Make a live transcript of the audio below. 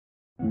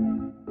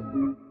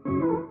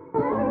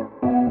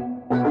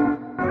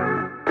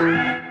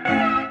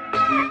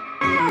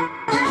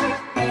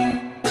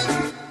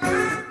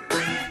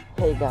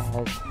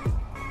guys,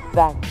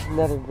 back to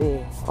another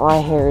video. My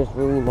hair is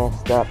really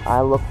messed up.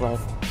 I look like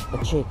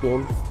a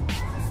chicken.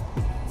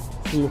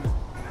 See,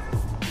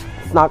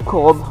 it's not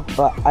cold,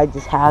 but I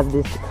just have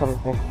this to cover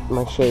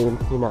my shade,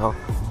 you know.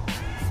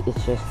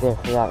 It's just there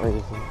for that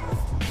reason.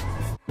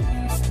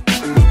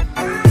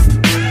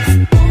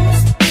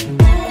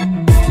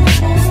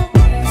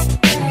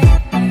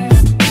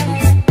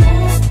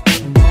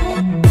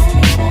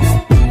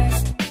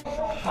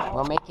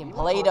 We're making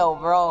Play-Doh,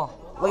 bro.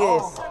 Look at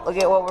this. Look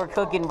at what we're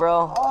cooking,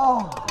 bro.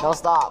 Don't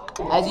stop.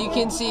 As you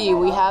can see,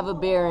 we have a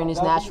bear in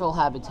his natural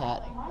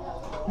habitat.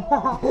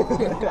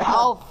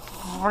 Oh,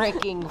 frick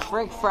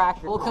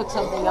fracker. We'll cook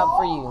something up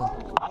for you.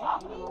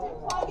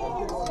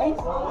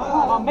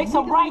 Make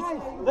some rice.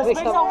 Let's make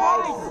some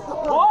rice.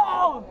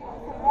 Whoa!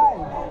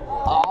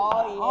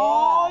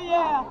 Oh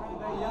yeah.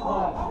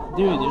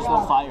 Dude, there's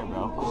no fire,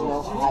 bro.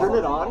 Turn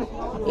it on.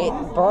 It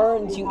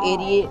burns, you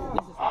idiot.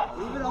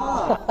 Leave it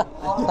on.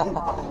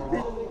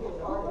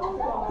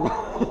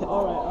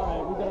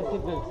 Alright, we gotta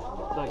get this.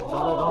 I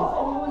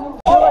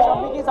feel like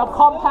I'm making some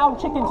compound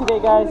chicken today,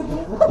 guys.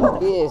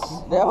 Yes.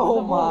 Oh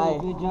my.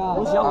 Good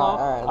job. It's yellow.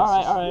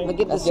 Alright. Look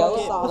at the yellow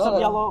sauce. Put some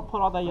yellow,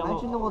 put all that yellow.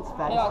 Imagine the world's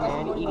fattest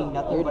man eating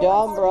nothing. You're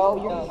dumb, bro.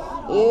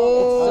 It's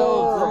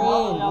so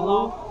green.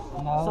 Yellow.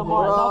 Some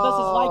more. No, this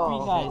is light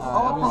green, guys. Oh,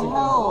 what the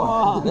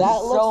hell? That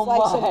looks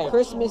like some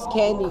Christmas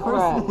candy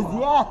crap.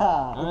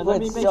 Yeah.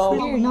 Let me make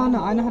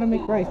No, I know how to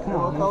make rice. Come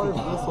on. What color is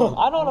this one?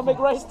 I know how to make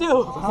rice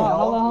too.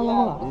 Hold on.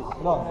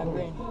 No.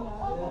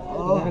 You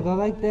gotta go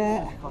like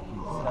that.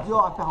 Yo,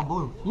 I found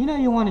blue. You know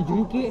you want to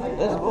drink it.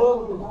 It's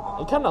blue.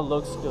 It kind of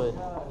looks good.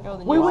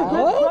 Wait,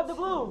 grab the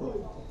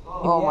blue.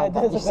 Oh my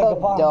god, you're so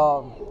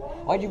dumb.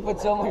 Why'd you put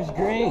so much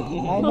green?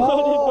 I didn't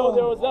know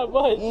there was that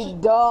much. You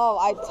dumb.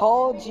 I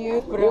told you.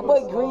 You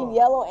put green,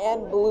 yellow,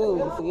 and blue.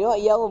 You know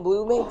what yellow and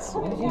blue makes?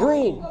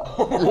 Green.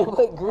 You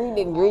put green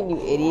and green, you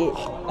idiot.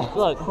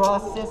 Look.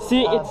 Process.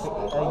 See, it's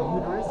a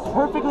uterus.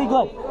 perfectly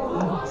good.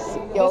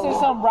 This is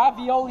some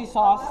ravioli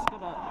sauce.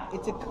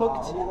 It's a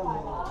cooked.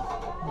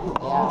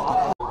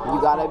 Yeah.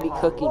 You gotta be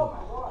cooking.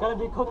 Gotta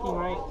be cooking,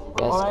 right?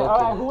 Yes,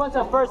 Alright, who wants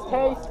a first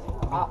taste?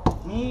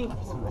 Me.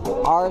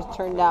 Ours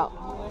turned out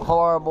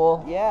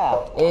horrible. Yeah.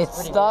 It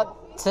stuck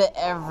to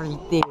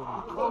everything.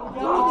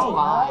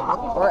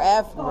 We're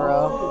F,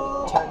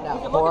 bro. Turned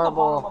out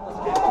horrible.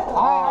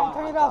 Alright,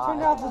 turn it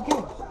off. It's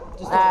good.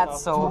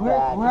 That's so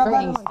bad.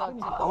 Freaking stuck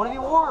to. I want to be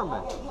warm.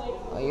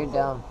 Oh, you're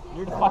dumb.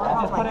 You're fucking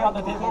just putting it on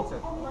the table.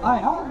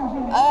 Alright,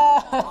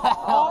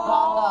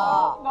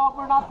 No,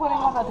 we're not putting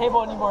it on the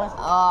table anymore.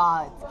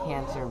 Ah, it's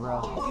cancer, bro.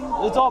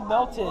 It's all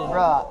melted.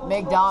 Bro,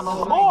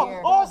 McDonald's right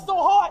here. Oh, it's so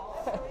hot.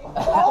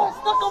 Oh, it's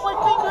stuck on my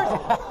fingers.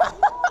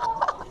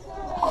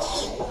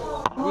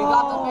 You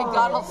got the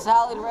McDonald's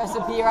salad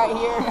recipe right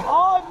here.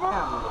 Oh,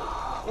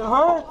 it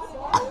hurts.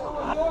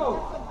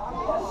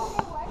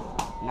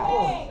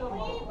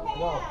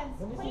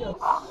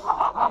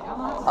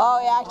 Oh,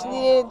 it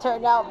actually didn't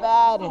turn out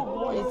bad.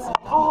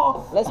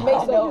 Let's make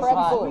some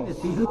pretzels.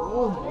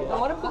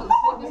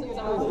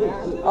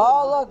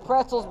 Oh, look,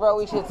 pretzels, bro.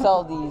 We should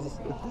sell these.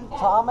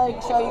 So I'm going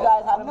to show you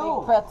guys how to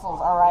make pretzels,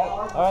 alright?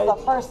 The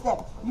first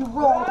step, you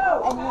roll,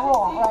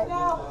 right?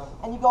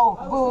 And you go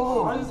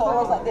boom, boom. So it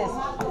goes like this.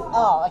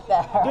 Oh, like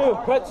that.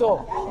 Dude,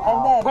 pretzel.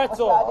 And then,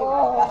 pretzel. what you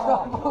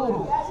gotta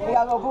do? You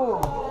gotta go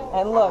boom.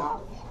 And look,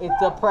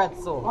 it's a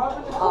pretzel.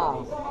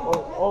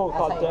 Oh,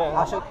 god damn.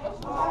 I'll show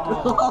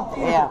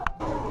you. Yeah.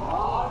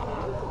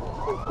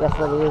 That's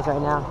what it is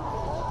right now.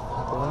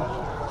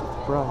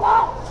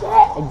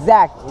 Brunch.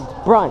 Exactly, it's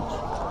brunch.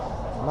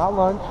 Not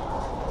lunch.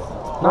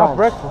 Brunch. Not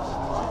breakfast.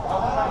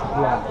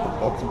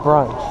 Yeah, it's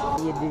brunch.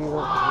 You do.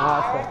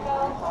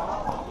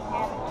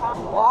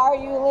 Why are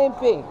you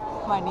limping?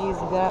 My knees,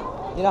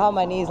 you know how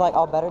my knees like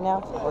all better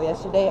now? Well,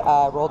 yesterday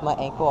I rolled my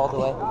ankle all the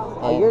way,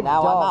 and you're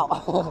now dumb.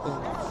 I'm out.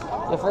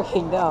 You're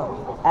freaking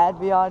dumb. Add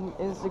me on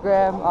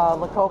Instagram,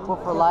 Lacopa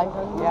for life.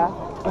 Yeah.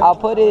 I'll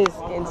put his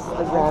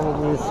Instagram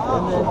in the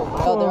description.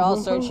 So they're all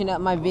searching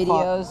up my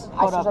videos,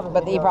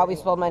 but they probably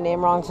spelled my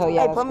name wrong. So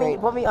yeah, that's great.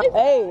 Put me.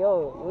 Hey,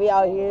 yo, we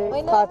out here.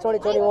 Class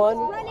 2021.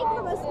 Running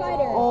from a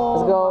spider.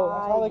 Let's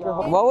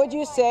go. What would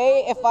you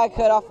say if I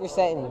cut off your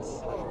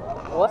sentence?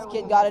 This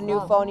kid got a new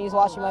phone. He's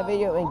watching my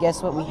video, and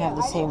guess what? We have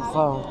the same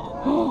phone.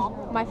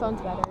 My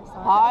phone's better. So.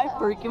 High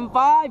freaking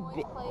five.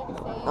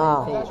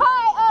 Hi,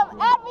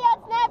 add me on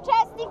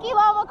Snapchat, Stinky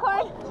Llama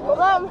Corn.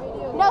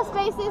 No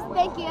spaces,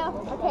 thank you.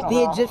 Okay.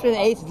 The Egyptian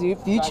Ace, dude,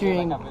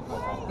 featuring.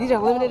 These are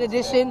limited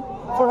edition,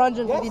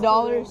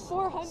 $450.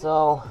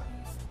 So,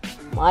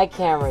 my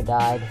camera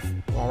died.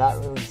 Yeah, that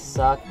really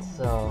sucked.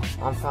 So,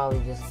 I'm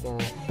probably just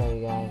gonna show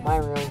you guys my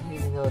room,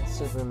 even though it's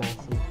super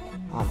messy.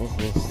 Oh,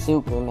 this is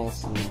super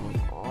messy.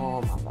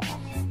 Oh my gosh.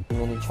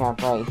 Mini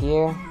tramp right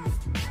here.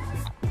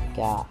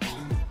 Got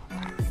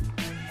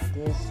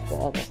this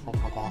stuff. That's like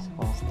my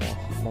basketball stuff.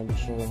 Bunch of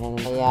sugar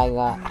hands. Yeah, I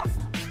got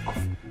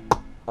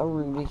a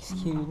Rubik's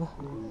Cube.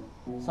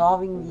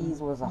 Solving these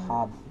was a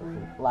hobby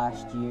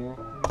last year.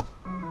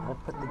 I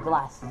put the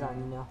glasses on,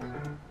 you know.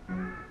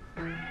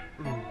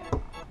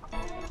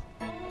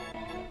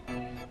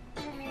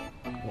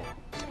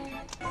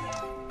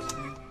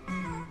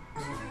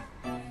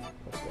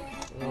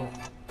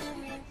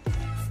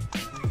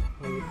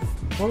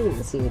 can't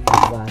even see with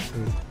these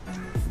glasses.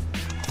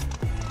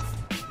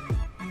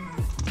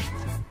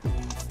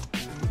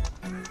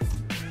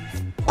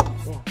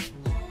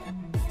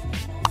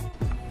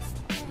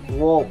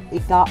 Whoa,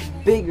 it got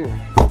bigger.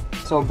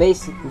 So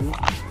basically,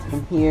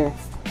 in here,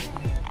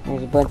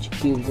 there's a bunch of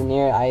cubes in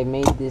there. I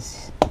made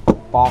this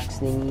box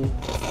thingy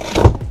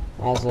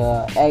as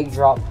a egg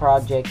drop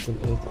project in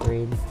 8th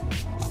grade.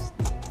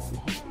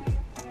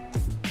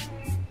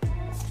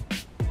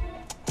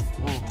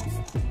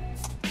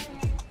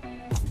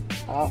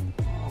 Oh,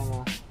 hold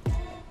on.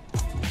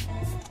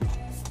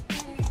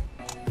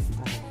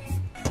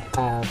 I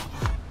have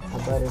a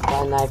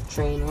butterfly knife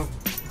trainer.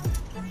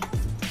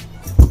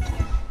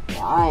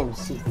 I'm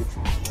super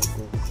trash at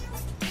this.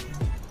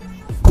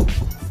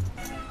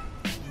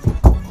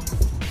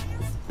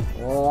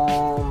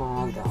 Oh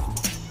my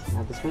gosh.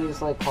 Now this one is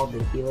like called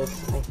the Helix,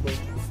 I think.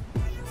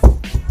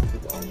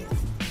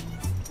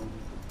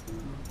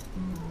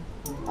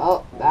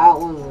 Oh, that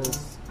one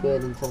was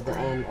good until the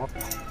end. Oh,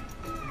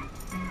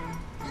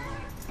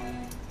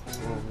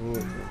 here we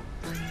go.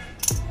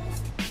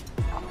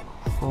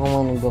 I'm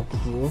gonna go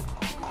here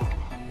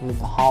with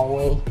the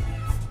hallway.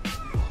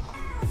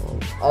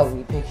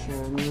 Ugly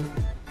picture of me,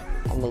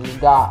 and then you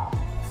got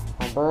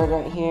my bird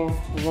right here.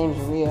 His name's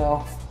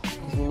Rio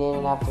because we named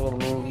him after the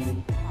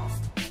movie.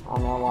 I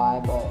don't know why,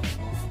 but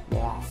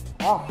yeah.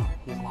 Oh,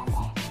 he's not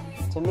white.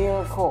 It's a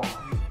miracle.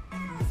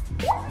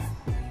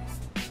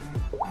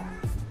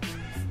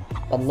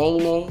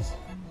 Bananas,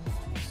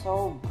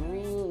 so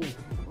green.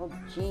 Oh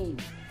geez,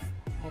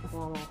 heck no,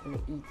 I'm not gonna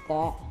eat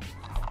that.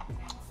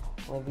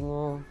 Living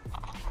room.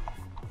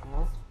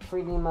 That's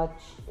pretty much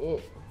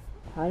it.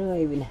 How do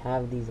I even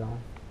have these on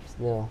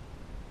still?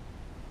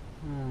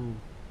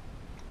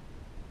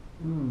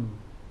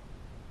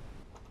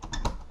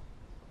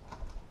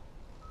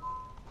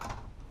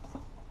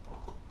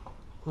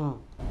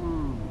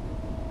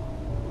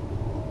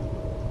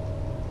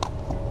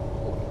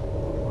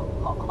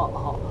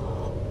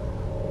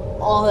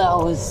 Oh,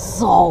 that was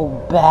so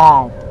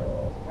bad.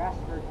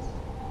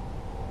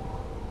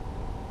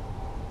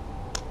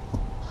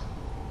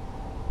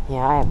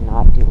 Yeah, I am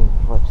not doing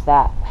flips.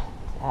 That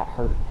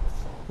hurt.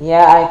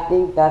 Yeah, I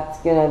think that's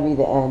gonna be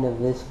the end of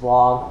this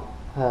vlog,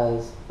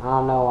 because I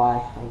don't know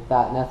why, I've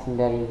got nothing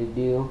better to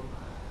do.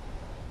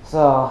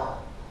 So,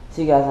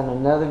 see you guys in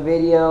another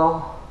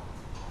video.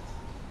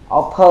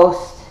 I'll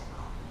post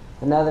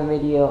another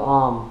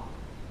video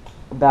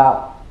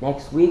about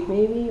next week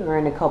maybe, or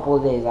in a couple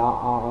of days, I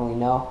don't really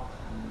know.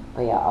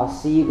 But yeah, I'll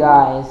see you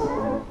guys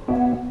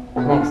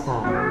next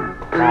time.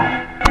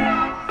 Bye.